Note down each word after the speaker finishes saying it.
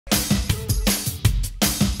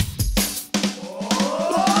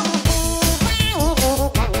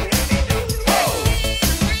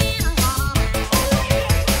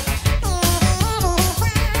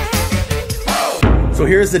So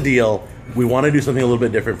here's the deal. We want to do something a little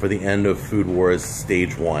bit different for the end of Food Wars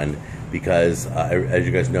Stage 1 because, as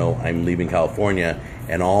you guys know, I'm leaving California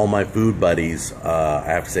and all my food buddies I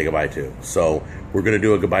have to say goodbye to. So we're going to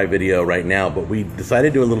do a goodbye video right now, but we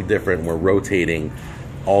decided to do a little different. We're rotating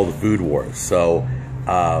all the Food Wars. So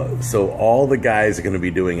all the guys are going to be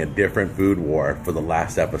doing a different food war for the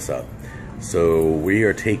last episode. So we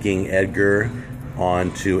are taking Edgar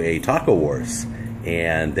onto a Taco Wars,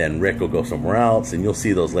 and then Rick will go somewhere else, and you'll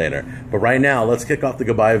see those later. But right now, let's kick off the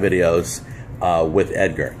goodbye videos with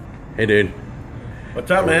Edgar. Hey, dude.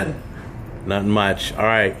 What's up, man? Nothing much. All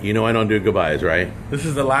right, you know I don't do goodbyes, right? This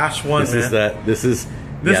is the last one, This is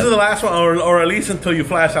the last one, or at least until you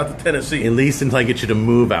flash out to Tennessee. At least until I get you to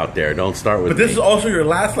move out there. Don't start with But this is also your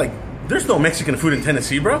last, there's no Mexican food in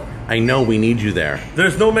Tennessee, bro. I know, we need you there.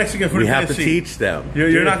 There's no Mexican food in Tennessee. We have to teach them.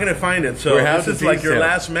 You're not going to find it, so this is like your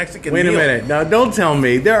last Mexican meal. Wait a minute. Now, don't tell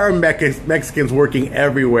me. There are Mexicans working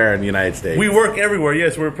everywhere in the United States. We work everywhere,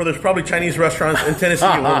 yes. There's probably Chinese restaurants in Tennessee.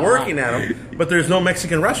 We're working at them, but there's no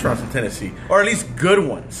Mexican restaurants in Tennessee, or at least good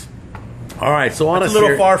ones. All right, so it's a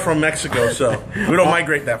little far from Mexico, so we don't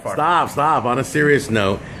migrate that far. Stop. On a serious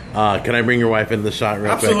note, can I bring your wife into the shot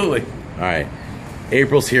real quick? Absolutely. All right.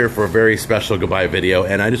 April's here for a very special goodbye video,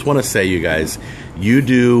 and I just want to say, you guys, you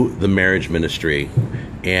do the marriage ministry,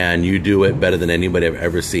 and you do it better than anybody I've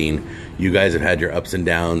ever seen. You guys have had your ups and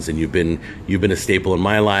downs, and you've been a staple in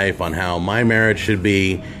my life on how my marriage should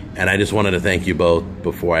be, and I just wanted to thank you both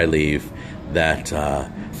before I leave. That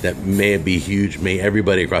may it be huge. May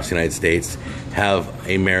everybody across the United States have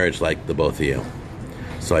a marriage like the both of you.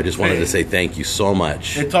 So I just wanted to say thank you so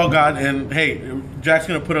much. It's all God. And hey, Jack's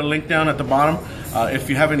going to put a link down at the bottom.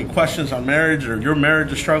 If you have any questions on marriage or your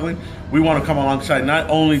marriage is struggling, we want to come alongside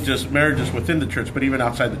not only just marriages within the church, but even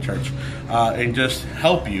outside the church, and just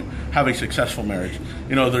help you have a successful marriage.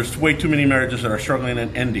 You know, there's way too many marriages that are struggling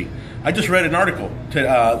and ending. I just read an article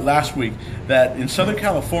last week that in Southern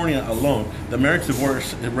California alone, the marriage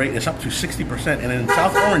divorce rate is up to 60%, and in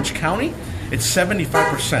South Orange County, it's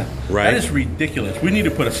 75%. Right. That is ridiculous. We need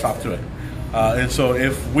to put a stop to it. And so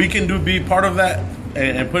if we can be part of that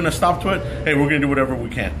and putting a stop to it, hey, we're going to do whatever we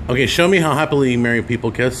can. Okay, show me how happily married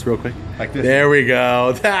people kiss real quick. Like this. There we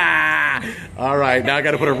go. All right, now I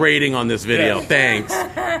got to put a rating on this video. Yes.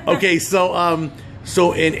 Thanks. Okay, so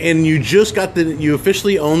you just got you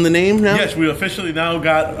officially own the name now? Yes, we officially now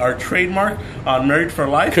got our trademark on Married for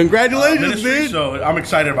Life. Congratulations, dude. So I'm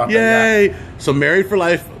excited about that. Yay. Yeah. So Married for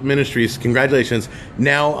Life Ministries, congratulations.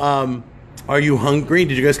 Now, are you hungry?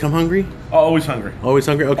 Did you guys come hungry? Oh, always hungry. Always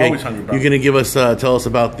hungry? Okay. Always hungry, bro. You're going to give us, tell us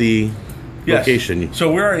about the location.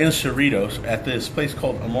 So we're in Cerritos at this place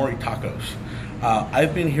called Amor Tacos.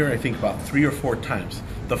 I've been here, I think, about 3 or 4 times.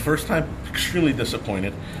 The first time, extremely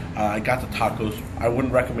disappointed. I got the tacos. I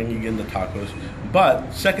wouldn't recommend you getting the tacos.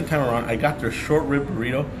 But second time around, I got their short rib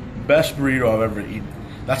burrito. Best burrito I've ever eaten.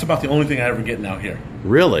 That's about the only thing I ever get out here.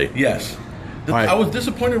 Really? Yes. I was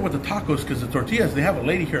disappointed with the tacos because the tortillas, they have a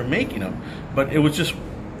lady here making them. But it was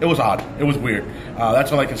odd. It was weird.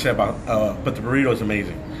 That's all I can say about but the burrito is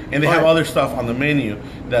amazing. And they have other stuff on the menu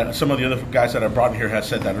that some of the other guys that I brought here have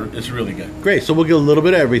said that it's really good. Great. So we'll get a little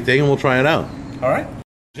bit of everything and we'll try it out. All right.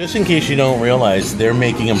 Just in case you don't realize, they're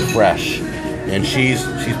making them fresh. And she's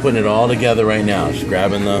putting it all together right now. She's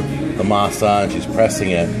grabbing the masa and she's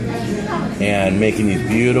pressing it and making these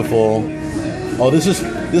beautiful. Oh, this is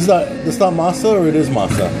not masa, or it is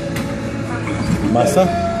masa?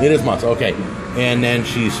 Masa? It is masa. Okay. And then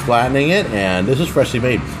she's flattening it, and this is freshly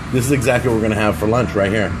made. This is exactly what we're going to have for lunch right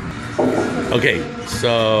here. Okay,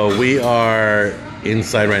 so we are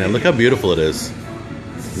inside right now. Look how beautiful it is.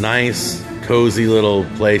 Nice, cozy little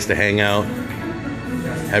place to hang out.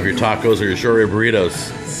 Have your tacos or your short rib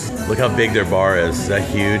burritos. Look how big their bar is. Is that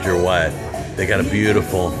huge or what? They got a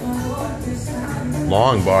beautiful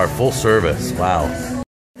long bar, full service. Wow.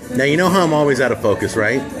 Now, you know how I'm always out of focus,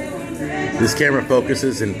 right? This camera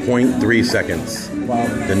focuses in 0.3 seconds. Wow.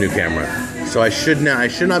 The new camera. So I should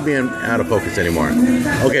not be out of focus anymore.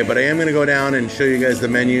 Okay, but I am going to go down and show you guys the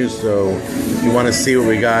menus. So if you want to see what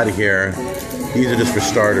we got here, these are just for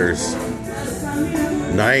starters.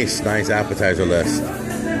 Nice appetizer list.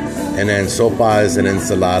 And then sopas and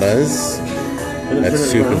ensaladas. That's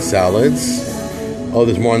soup and salads. Oh,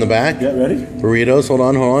 there's more in the back? Yeah, ready? Burritos, hold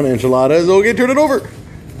on. Enchiladas. Okay, turn it over.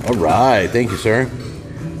 All right, thank you, sir.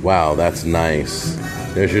 Wow, that's nice.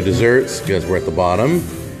 There's your desserts, because we're at the bottom.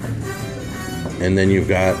 And then you've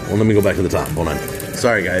got, well, let me go back to the top. Hold on.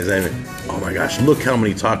 Sorry, guys. Oh my gosh, look how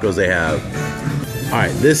many tacos they have. All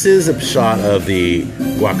right, this is a shot of the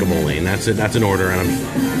guacamole, and that's an order. And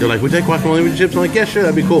they're like, would you like guacamole with chips? I'm like, yeah, sure,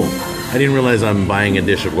 that'd be cool. I didn't realize I'm buying a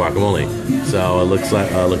dish of guacamole. So it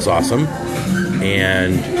looks awesome.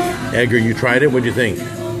 And Edgar, you tried it. What'd you think?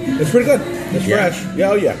 It's pretty good. It's fresh.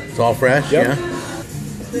 Yeah, oh yeah. It's all fresh. Yep.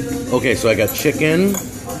 Yeah. Okay, so I got chicken,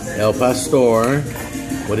 El Pastor.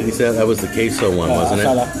 What did he say? That was the queso one, wasn't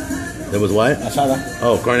asada. it? That was what? Asada.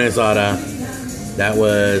 Oh, carne asada. That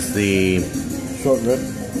was the Short rib.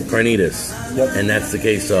 carnitas. Yep. And that's the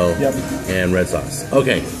queso and red sauce.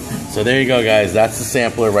 Okay, so there you go, guys. That's the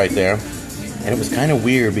sampler right there. And it was kind of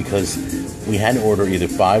weird because we had to order either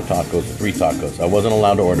 5 tacos or 3 tacos. I wasn't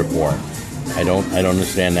allowed to order 4. I don't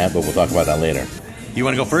understand that, but we'll talk about that later. You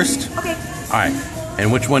want to go first? Okay. All right.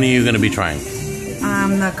 And which one are you going to be trying?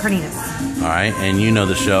 The carnitas. All right. And you know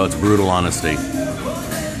the show. It's brutal honesty.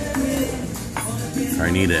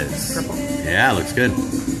 Carnitas. Purple. Yeah, looks good.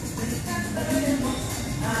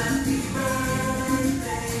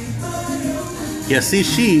 Yeah, see,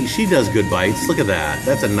 she does good bites. Look at that.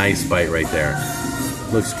 That's a nice bite right there.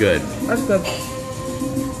 Looks good. That's good.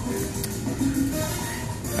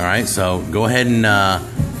 All right, so go ahead and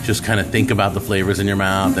just kind of think about the flavors in your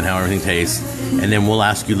mouth and how everything tastes, and then we'll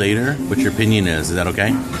ask you later what your opinion is. Is that okay?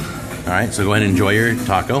 All right, so go ahead and enjoy your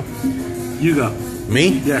taco. You go.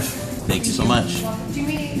 Me? Yes. Thank you so much. Do you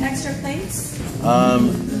need extra plates?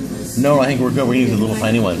 No, I think we're good. We're using the little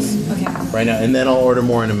tiny ones Okay. right now, and then I'll order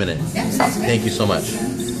more in a minute. Yep, sounds great. Thank you so much.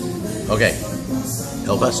 Okay,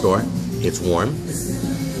 El Pastor. It's warm.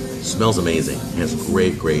 Smells amazing. It's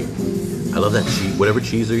great. I love that cheese. Whatever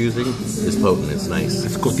cheese they're using is potent. It's nice.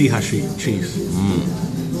 It's cotija cheese.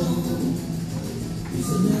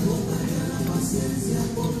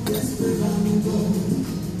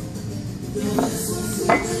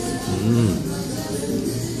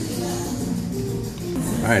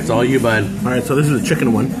 All right, it's all you, bud. All right, so this is the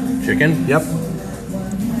chicken one. Chicken? Yep.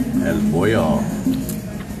 El Pollo.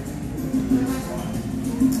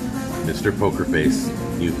 Mr. Poker Face.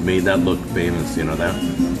 You've made that look famous, you know that?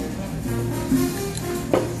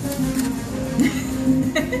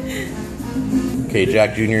 Okay,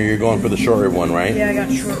 Jack Jr., you're going for the short rib one, right? Yeah, I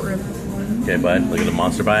got short rib. Okay, bud. Look at the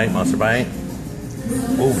monster bite.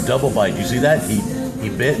 Oh, double bite. You see that? He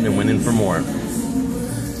bit and then went in for more.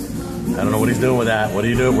 I don't know what he's doing with that. What are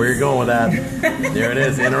you doing? Where are you going with that? There it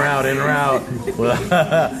is. In or out. Well,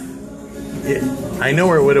 I know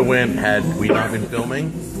where it would have went had we not been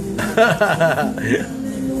filming.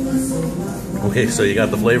 Okay, so you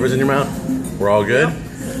got the flavors in your mouth? We're all good?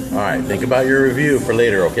 All right, think about your review for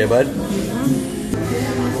later, okay, bud?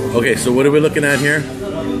 Okay, so what are we looking at here?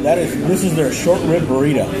 This is their short rib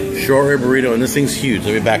burrito. Short rib burrito, and this thing's huge.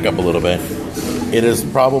 Let me back up a little bit. It is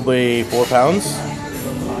probably 4 pounds?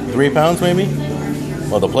 3 pounds, maybe?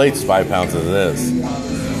 Well, the plate's 5 pounds as it is.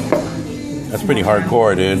 That's pretty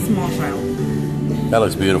hardcore, dude. Small child. That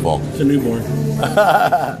looks beautiful. It's a newborn.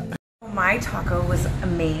 My taco was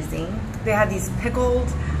amazing. They had these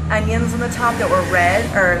pickled onions on the top that were red,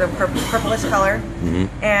 or the purplish color.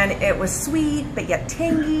 And it was sweet, but yet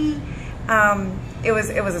tangy. It was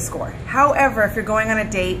a score. However, if you're going on a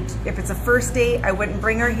date, if it's a first date, I wouldn't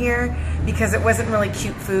bring her here because it wasn't really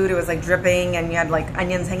cute food. It was like dripping and you had like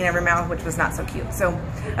onions hanging out of your mouth, which was not so cute. So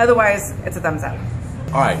otherwise, it's a thumbs up.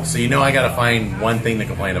 All right, so you know I gotta find one thing to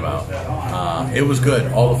complain about. It was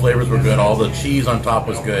good. All the flavors were good. All the cheese on top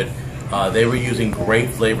was good. They were using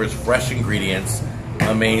great flavors, fresh ingredients.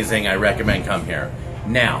 Amazing. I recommend come here.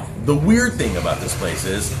 Now, the weird thing about this place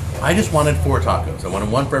is I just wanted 4 tacos. I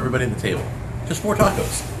wanted one for everybody at the table. Just 4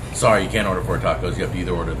 tacos. Sorry, you can't order 4 tacos. You have to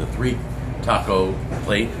either order the 3 taco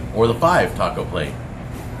plate or the 5 taco plate.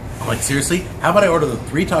 I'm like, seriously? How about I order the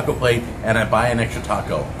 3 taco plate and I buy an extra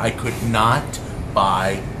taco? I could not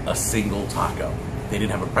buy a single taco. They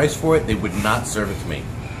didn't have a price for it. They would not serve it to me.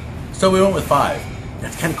 So we went with 5.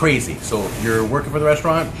 That's kind of crazy. So if you're working for the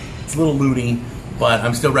restaurant, it's a little loony, but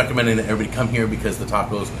I'm still recommending that everybody come here because the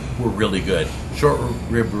tacos were really good. Short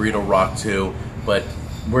rib burrito rock too, but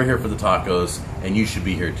we're here for the tacos, and you should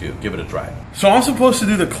be here too. Give it a try. So I'm supposed to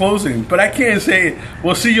do the closing, but I can't say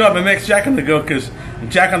we'll see you on the next Jack on the Go because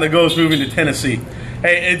Jack on the Go is moving to Tennessee.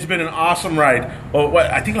 Hey, it's been an awesome ride. Oh,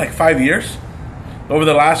 I think like 5 years? Over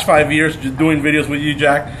the last 5 years, just doing videos with you,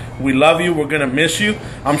 Jack. We love you. We're going to miss you.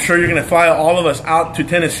 I'm sure you're going to fly all of us out to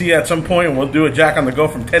Tennessee at some point, and we'll do a Jack on the Go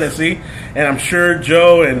from Tennessee. And I'm sure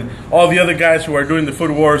Joe and all the other guys who are doing the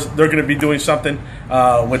Food Wars, they're going to be doing something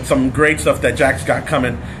with some great stuff that Jack's got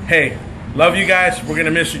coming. Hey, love you guys. We're going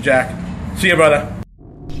to miss you, Jack. See you, brother.